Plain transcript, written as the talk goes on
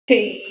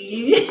Hey,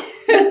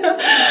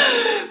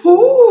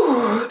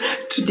 Ooh,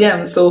 today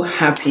I'm so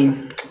happy.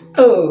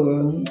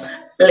 Oh,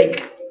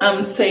 like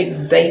I'm so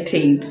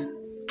excited.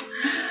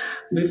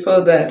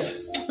 Before that,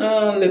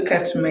 oh, look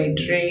at my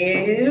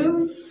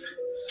dress.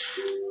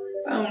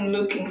 I'm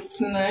looking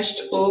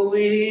snatched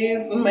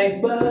always. My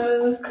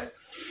back.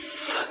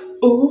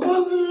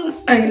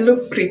 Oh, I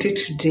look pretty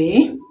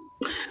today.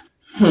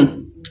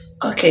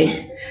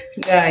 Okay,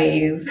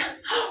 guys,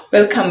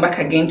 welcome back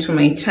again to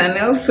my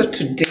channel. So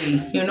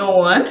today, you know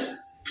what?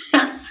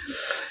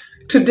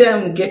 Today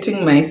I'm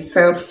getting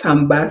myself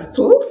some bar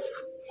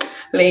stools.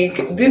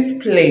 Like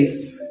this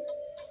place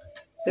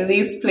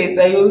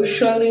I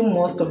usually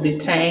most of the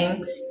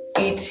time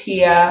eat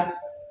here,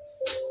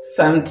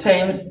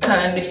 sometimes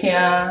stand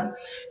here,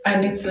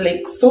 and it's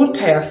like so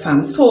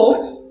tiresome.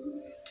 So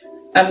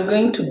I'm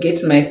going to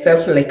get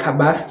myself like a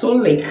bar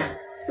stool. Like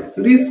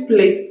this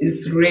place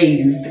is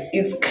raised.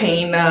 It's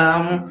kind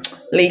of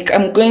like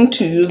I'm going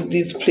to use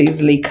this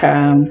place like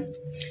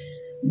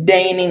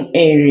dining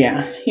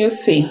area. You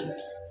see,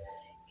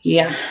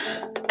 yeah,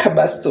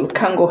 kabastul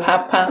kango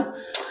hapa.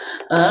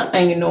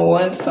 And you know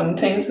what?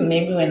 Sometimes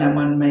maybe when I'm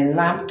on my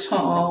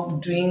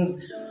laptop doing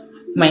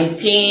my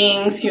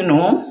things, you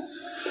know.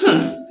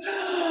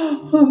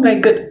 Oh my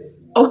god.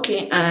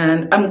 Okay,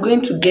 and I'm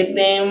going to get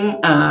them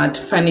at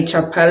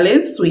Furniture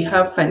Palace. We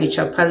have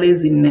Furniture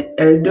Palace in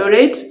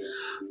Eldoret,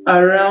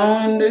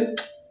 around,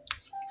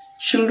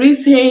 should we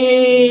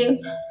say,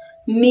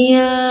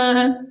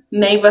 near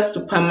Naivas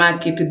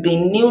Supermarket, the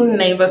new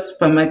Naivas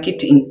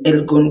Supermarket in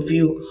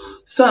Elgonview.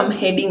 So I'm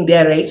heading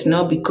there right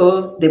now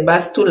because the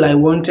bar stool I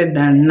wanted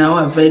are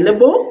now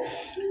available.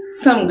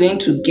 So I'm going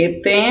to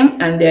get them,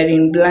 and they're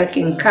in black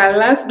in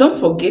colors. Don't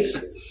forget,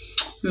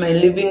 my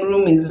living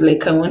room is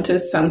like, I wanted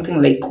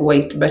something like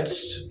white, but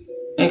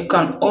I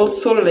can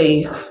also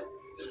like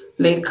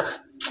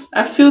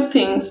a few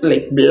things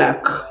like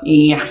black.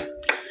 Yeah,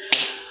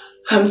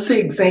 I'm so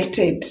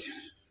excited.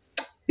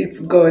 It's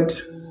God.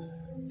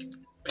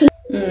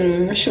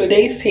 Should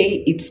I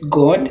say it's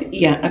God?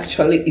 Yeah,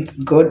 actually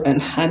it's God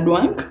and hard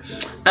work,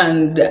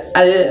 and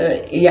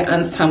yeah,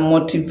 and some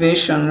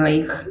motivation,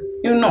 like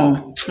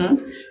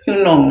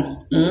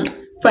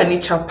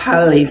Furniture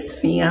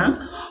Palace. Yeah,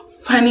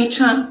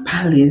 Furniture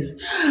Palace.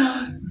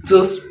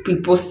 Those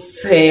people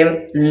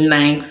sell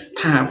nice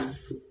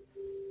stuffs,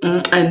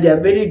 and they're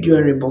very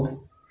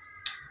durable.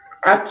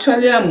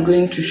 Actually, I'm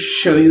going to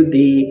show you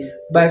the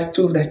bar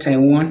stool that I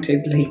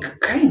wanted. Like,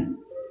 okay.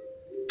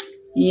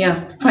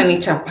 Yeah,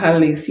 Furniture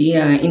Palace,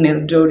 yeah, in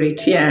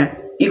Eldoret, yeah,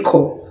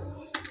 Eco.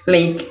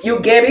 Like, you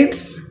get it?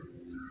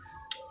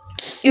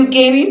 You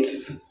get it?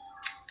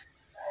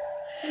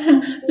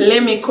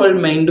 Let me call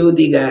my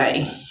Ndudi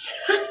guy.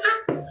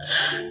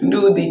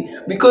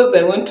 Ndudi, because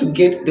I want to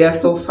get there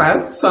so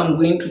fast, so I'm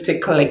going to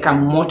take like a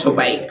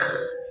motorbike.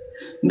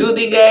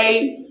 Ndudi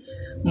guy,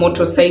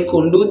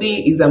 motorcycle.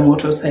 Ndudi is a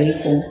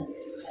motorcycle.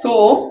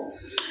 So,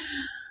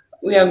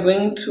 we are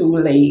going to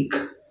like,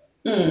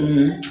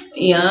 I'm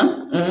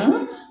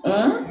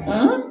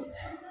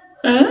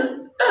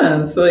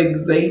so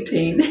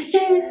excited.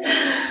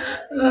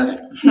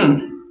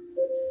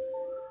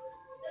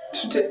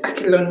 Today,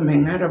 Akilon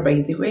Mengara,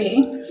 by the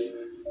way.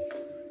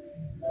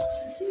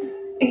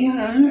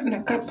 Yeah,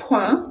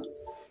 nakapwa.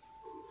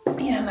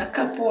 Yeah,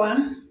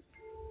 nakapwa.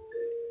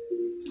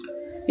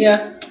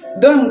 Yeah,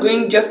 though I'm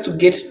going just to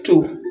get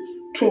two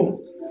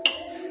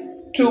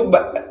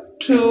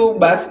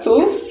bar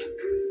stools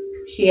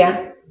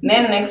here.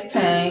 Then next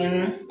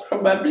time,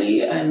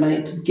 probably I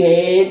might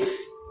get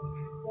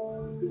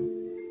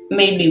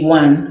maybe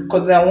one,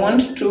 because I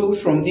want two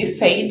from this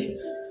side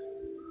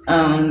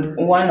and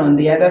one on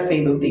the other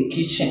side of the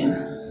kitchen.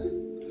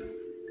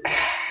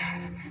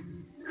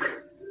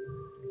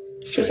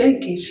 Should I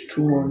get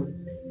two or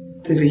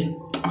three,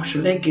 or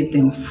should I get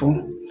them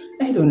four?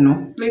 I don't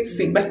know. Let's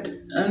see, but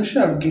I'm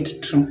sure I'll get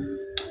two.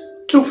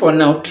 Two for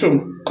now,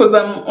 two, because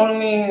I'm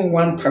only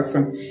one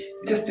person,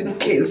 just in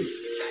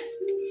case.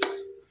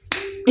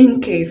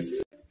 In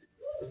case.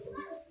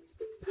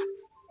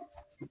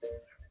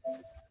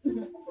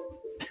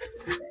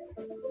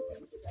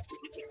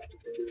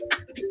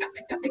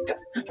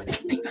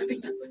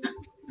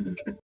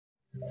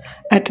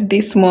 At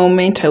this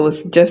moment, I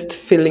was just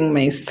feeling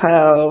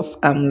myself.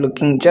 I'm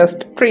looking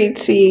just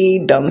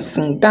pretty,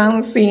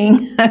 dancing.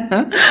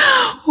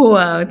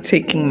 Wow,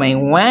 taking my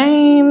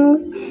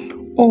wines.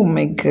 Oh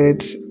my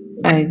God,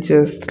 I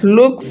just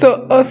look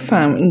so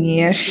awesome.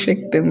 Yeah,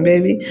 shake them,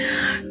 baby.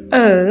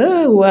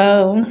 Oh,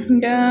 wow.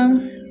 Yeah.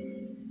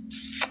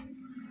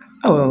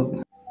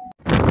 Oh.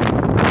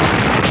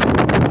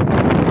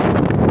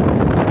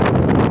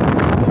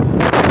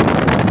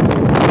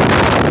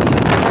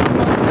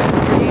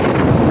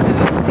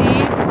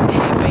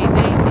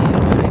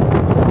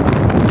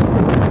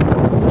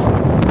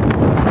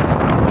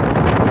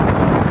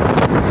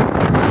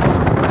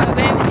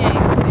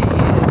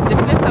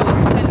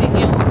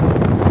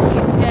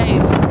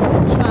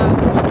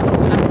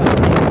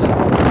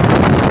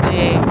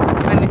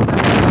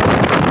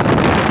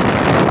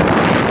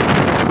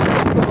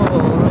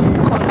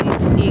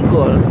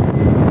 Google.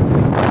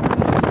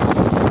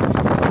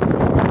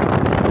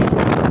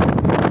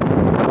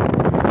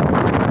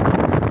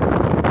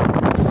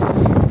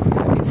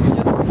 It's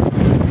just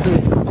the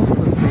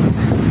opposite.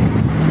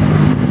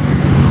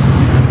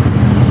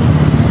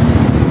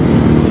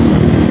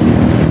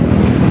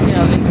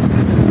 Yeah, like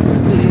this is the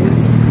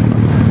place.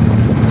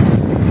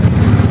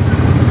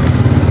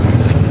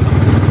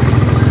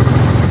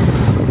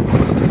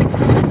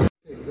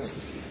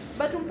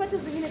 But umpate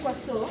zingine kwa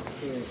so.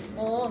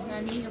 Oh,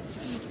 nani hiyo?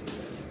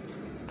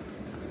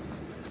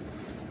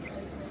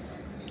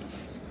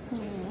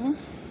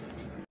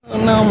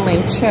 Now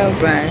my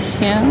chairs are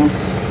here.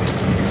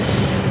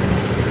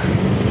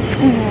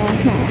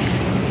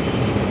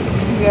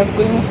 We are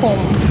going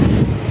home.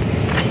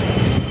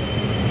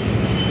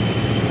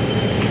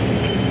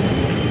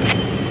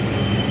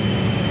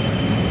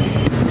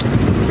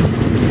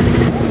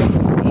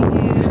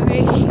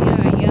 Here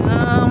I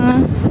am.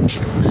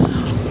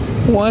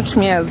 Watch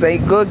me as I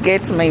go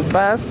get my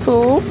bar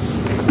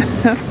stools.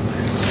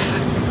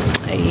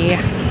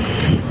 Yeah.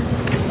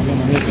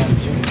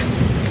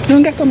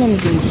 Nunga kama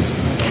mzungu.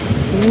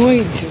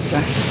 Oh,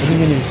 Jesus.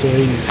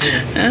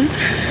 Huh?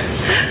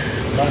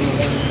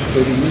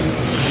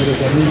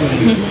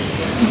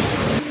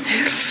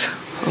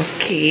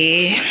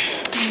 Okay.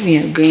 We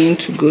are going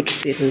to go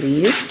to the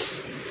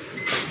lift.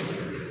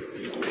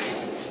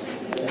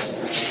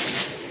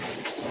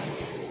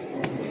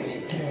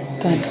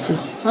 Third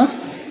floor. Huh?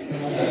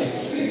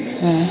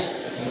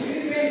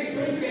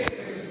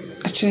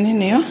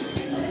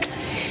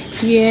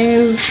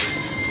 Yes.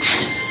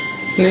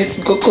 Let's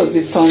go because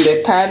it's on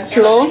the third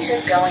floor.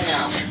 Elevator going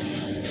up.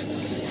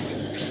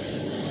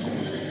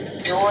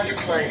 Doors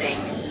closing.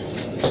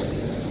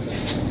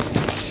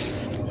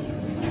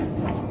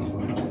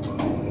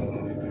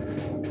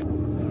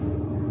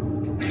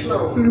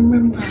 Floor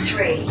Remember,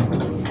 3.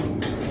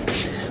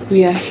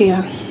 we are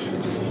here.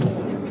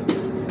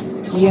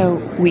 Yeah,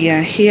 we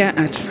are here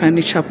at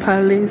Furniture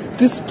Palace.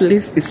 This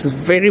place is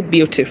very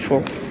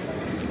beautiful.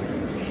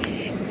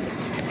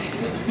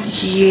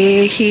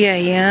 Yeah, here I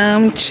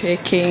am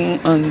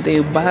checking on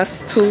the bar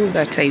stool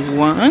that I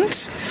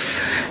want.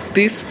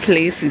 This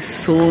place is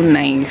so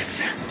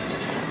nice.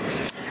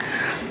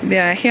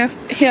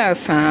 Here's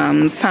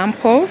some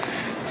sample,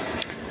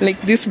 like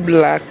this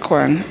black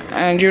one.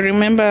 And you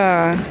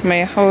remember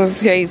my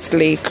house here is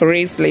like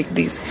raised like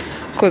this,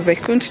 because I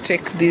couldn't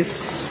take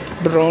this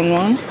brown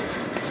one.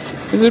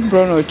 Is it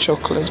brown or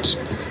chocolate?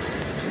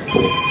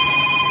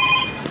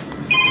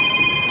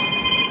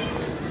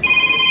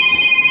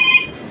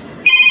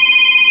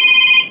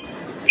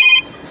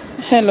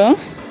 Hello?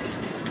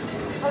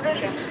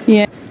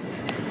 Yeah.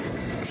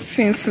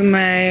 Since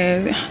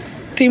my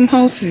theme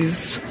house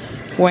is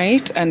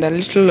white and a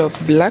little of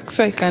black,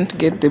 so I can't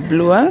get the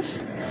blue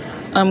ones,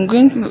 I'm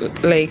going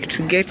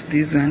to get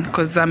these one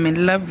because I'm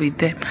in love with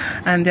them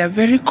and they're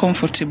very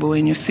comfortable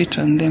when you sit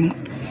on them.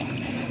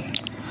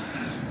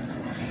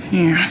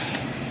 Yeah.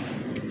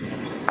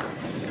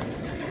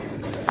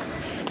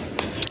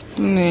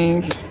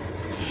 Like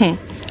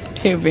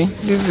heavy.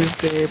 This is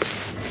the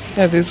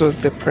this was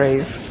the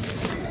price.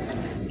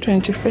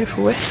 25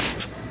 way.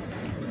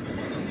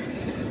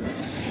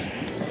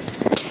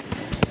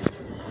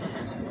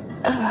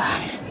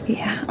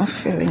 Yeah, I'm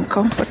feeling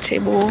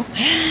comfortable.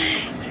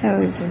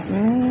 How is this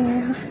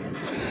me?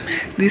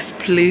 This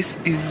place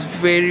is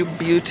very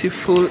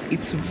beautiful.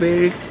 It's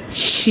very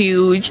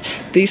huge.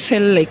 They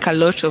sell like a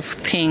lot of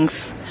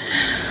things.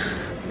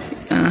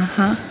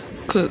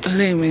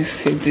 Let me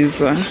see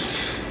this one.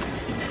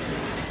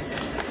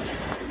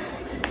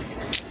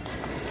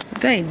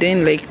 I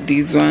didn't like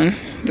this one.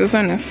 This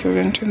one is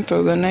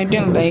 17,000. I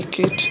didn't like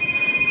it.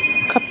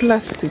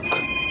 Plastic.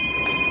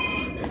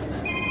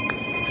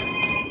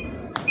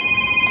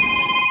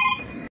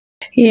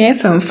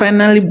 Yes, I'm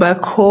finally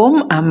back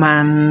home. I'm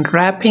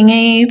unwrapping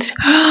it.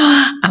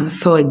 I'm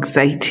so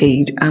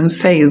excited. I'm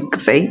so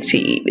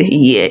excited.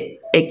 Yeah,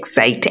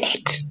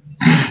 excited.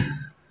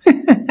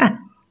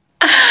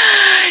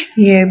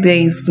 Yeah, there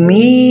is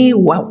me.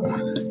 Wow.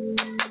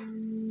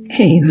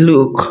 Hey,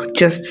 look.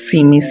 Just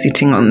see me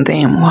sitting on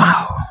them.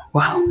 Wow.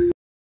 Wow.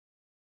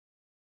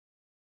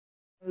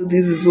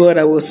 This is what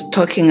I was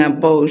talking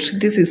about.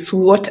 This is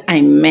what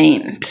I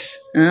meant.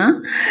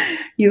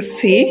 You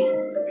see?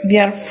 They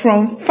are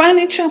from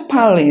Furniture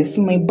Palace,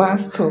 my bar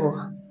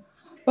store.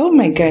 Oh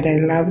my God, I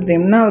love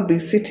them. Now I'll be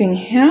sitting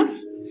here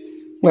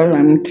while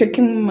I'm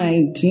taking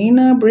my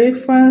dinner,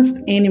 breakfast,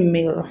 any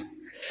meal.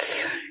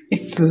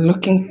 It's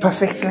looking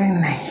perfectly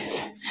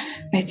nice.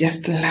 I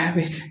just love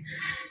it.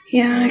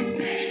 Yeah.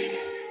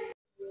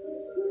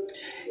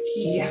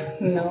 Yeah,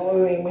 now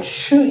let me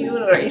show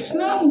you right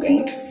now. I'm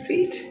going to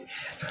sit.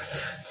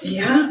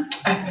 Yeah,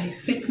 as I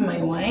sip my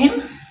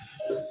wine.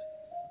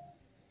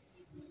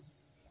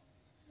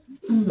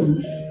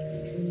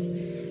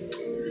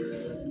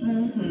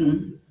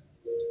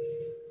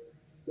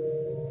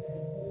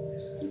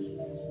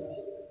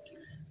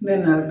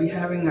 Then I'll be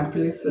having a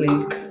place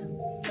like,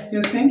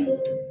 you see,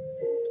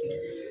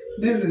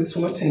 this is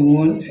what I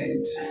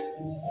wanted.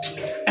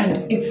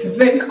 And it's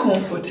very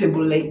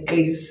comfortable, like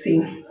guys,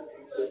 see,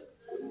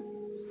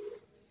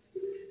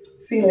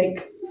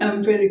 like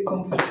I'm very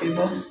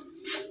comfortable.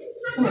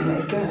 Oh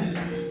my god.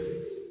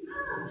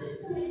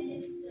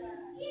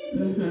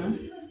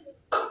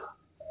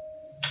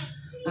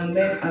 And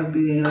then I'll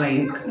be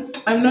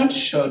like, I'm not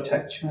short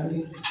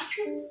actually.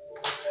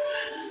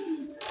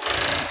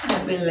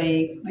 I'll be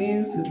like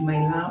this with my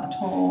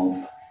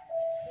laptop.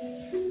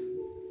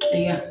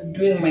 Yeah,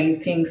 doing my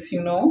things,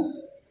 you know.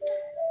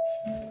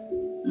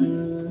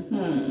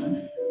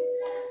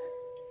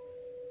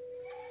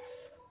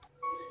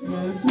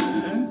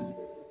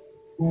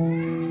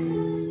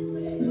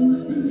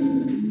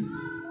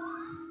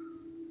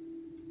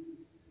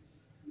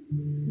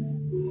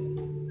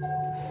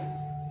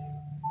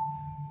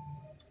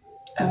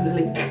 I'm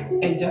like,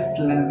 I just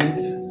love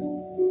it.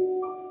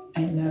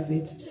 I love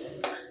it.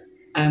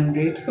 I'm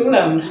grateful.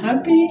 I'm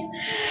happy.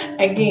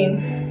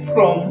 Again,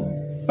 from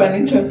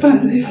Furniture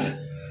Palace.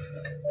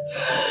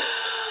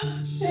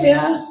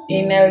 Yeah,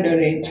 in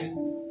Eldoret.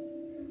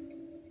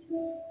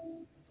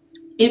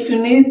 If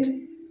you need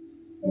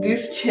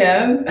these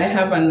chairs, I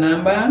have a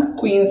number.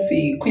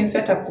 Quincy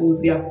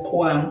atakuuzia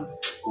poa.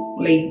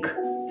 Like,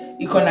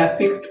 you can have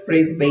fixed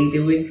price, by the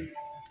way.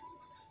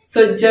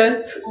 So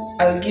just,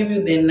 I'll give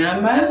you the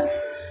number.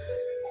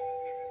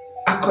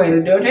 Ako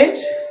Eldoret,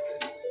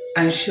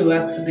 and she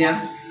works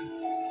there.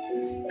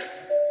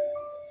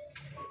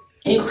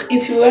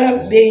 If you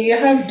have, they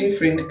have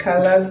different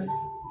colors,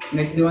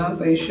 like the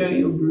ones I show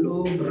you: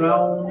 blue,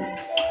 brown,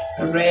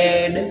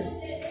 red.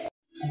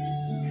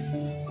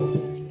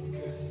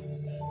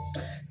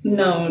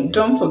 Now,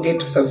 don't forget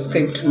to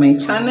subscribe to my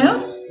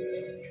channel.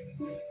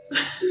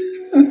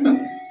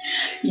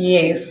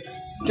 Yes,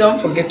 don't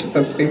forget to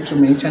subscribe to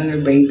my channel,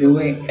 by the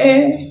way.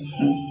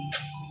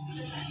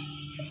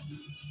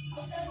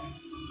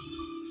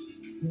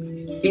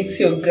 It's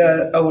your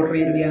girl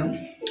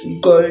Aurelia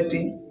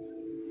Goldie.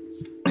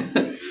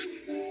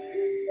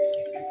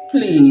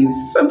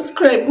 Please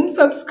subscribe,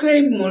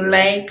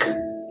 like,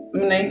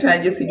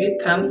 mnahitaji sijui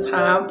thumbs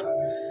up.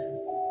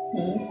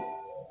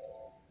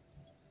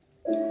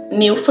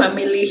 New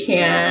family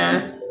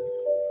here,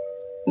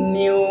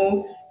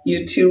 new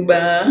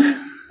YouTuber.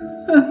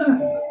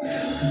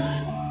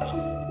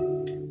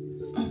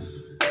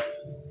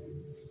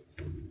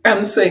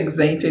 I'm so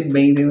excited,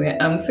 by the way.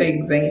 I'm so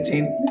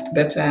excited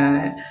that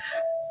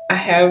I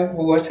have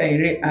what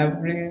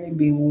I've really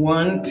been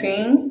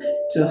wanting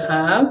to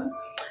have.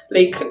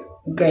 Like,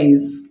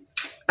 guys,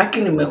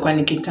 nimekuwa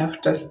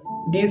nikitafuta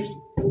these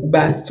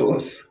bar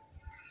stools,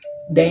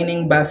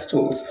 dining bar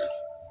stools.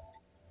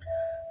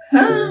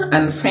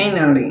 And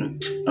finally,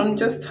 I'm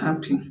just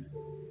happy.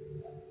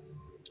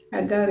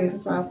 I got it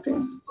happy.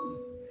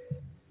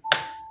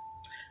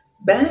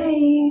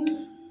 Bye.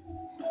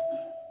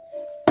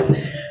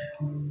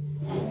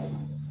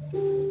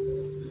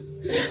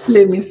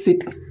 Let me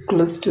sit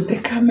close to the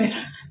camera.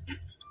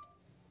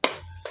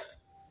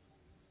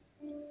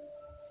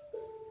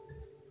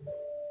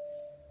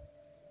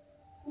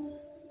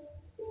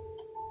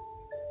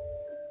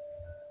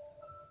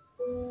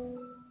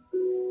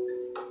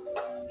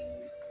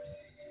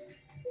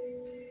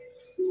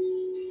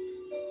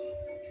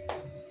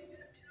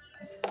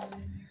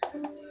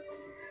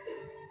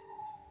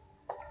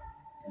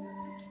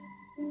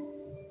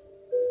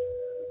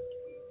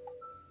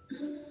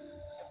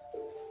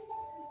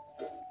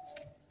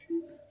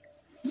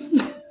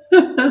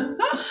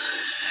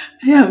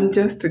 Yeah, I'm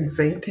just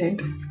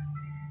excited.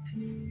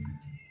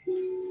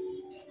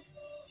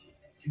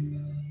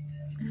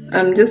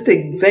 I'm just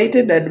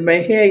excited that my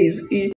hair is itchy.